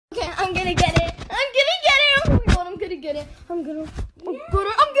I'm gonna get it. I'm gonna get it. Oh my god, I'm gonna get it. I'm gonna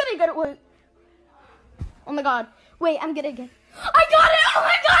get it. Wait. Oh my god. Wait, I'm gonna get it. I got it! Oh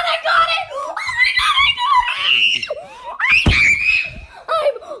my god, I got it! Oh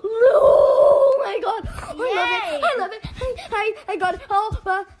my god, I got it! I love it. I got it.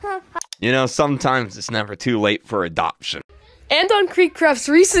 Oh, You know, sometimes it's never too late for adoption. And on KreekCraft's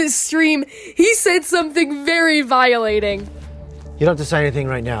recent stream, he said something very violating. You don't have to say anything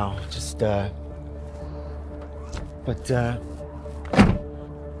right now. Just, you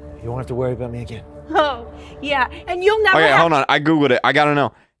won't have to worry about me again. Oh, yeah, and you'll never Okay, hold on. I googled it. I gotta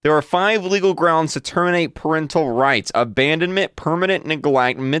know. There are 5 legal grounds to terminate parental rights: abandonment, permanent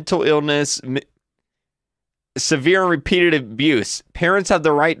neglect, mental illness, severe and repeated abuse. Parents have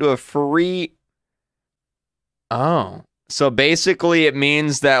the right to a free... Oh. So basically it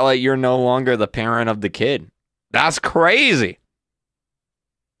means that like you're no longer the parent of the kid. That's crazy.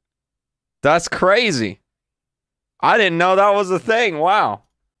 That's crazy. I didn't know that was a thing. Wow.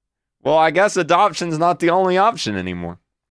 Well, I guess adoption's not the only option anymore.